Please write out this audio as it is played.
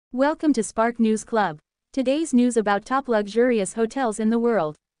Welcome to Spark News Club. Today's news about top luxurious hotels in the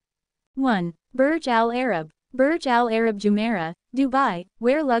world. 1. Burj Al Arab. Burj Al Arab Jumeirah, Dubai,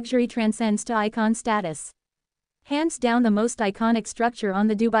 where luxury transcends to icon status. Hands down the most iconic structure on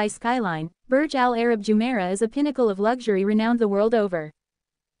the Dubai skyline, Burj Al Arab Jumeirah is a pinnacle of luxury renowned the world over.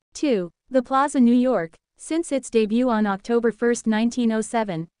 2. The Plaza, New York. Since its debut on October 1,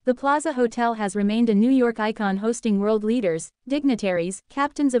 1907, the Plaza Hotel has remained a New York icon, hosting world leaders, dignitaries,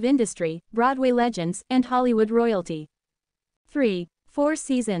 captains of industry, Broadway legends, and Hollywood royalty. 3. Four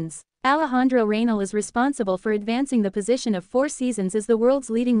Seasons. Alejandro Reynal is responsible for advancing the position of Four Seasons as the world's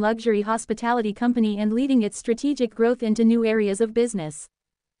leading luxury hospitality company and leading its strategic growth into new areas of business.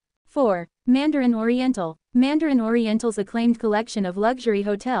 4. Mandarin Oriental. Mandarin Oriental's acclaimed collection of luxury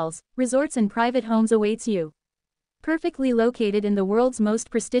hotels, resorts and private homes awaits you. Perfectly located in the world's most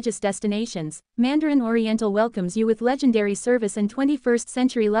prestigious destinations, Mandarin Oriental welcomes you with legendary service and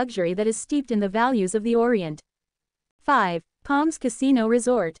 21st-century luxury that is steeped in the values of the Orient. 5. Palms Casino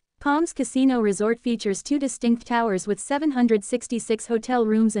Resort. Palms Casino Resort features two distinct towers with 766 hotel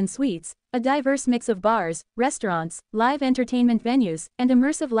rooms and suites, a diverse mix of bars, restaurants, live entertainment venues, and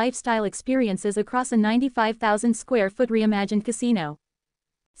immersive lifestyle experiences across a 95,000-square-foot reimagined casino.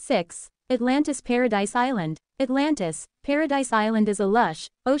 6. Atlantis Paradise Island. Atlantis, Paradise Island is a lush,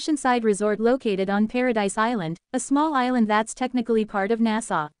 oceanside resort located on Paradise Island, a small island that's technically part of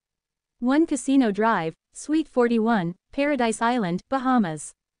Nassau. 1 Casino Drive, Suite 41, Paradise Island,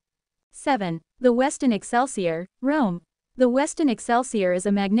 Bahamas. 7. The Westin Excelsior, Rome. The Westin Excelsior is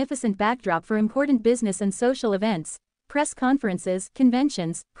a magnificent backdrop for important business and social events, press conferences,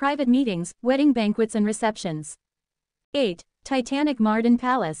 conventions, private meetings, wedding banquets and receptions. 8. Titanic Mardin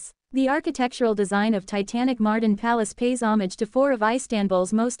Palace. The architectural design of Titanic Mardin Palace pays homage to four of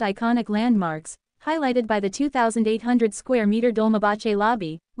Istanbul's most iconic landmarks, highlighted by the 2,800-square-meter Dolmabahce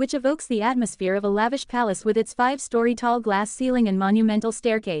lobby, which evokes the atmosphere of a lavish palace with its 5-story tall glass ceiling and monumental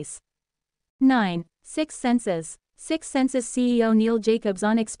staircase. 9. Six Senses. Six Senses CEO Neil Jacobs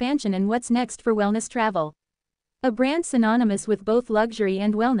on expansion and what's next for wellness travel. A brand synonymous with both luxury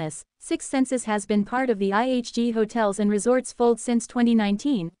and wellness, Six Senses has been part of the IHG Hotels and Resorts fold since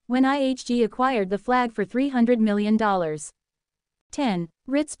 2019, when IHG acquired the flag for $300 million. 10.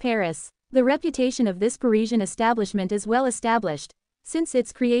 Ritz Paris. The reputation of this Parisian establishment is well established. Since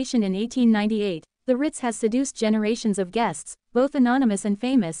its creation in 1898, the Ritz has seduced generations of guests, both anonymous and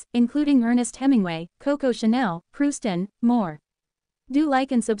famous, including Ernest Hemingway, Coco Chanel, Proust and more. Do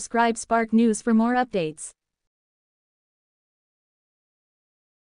like and subscribe Spark News for more updates.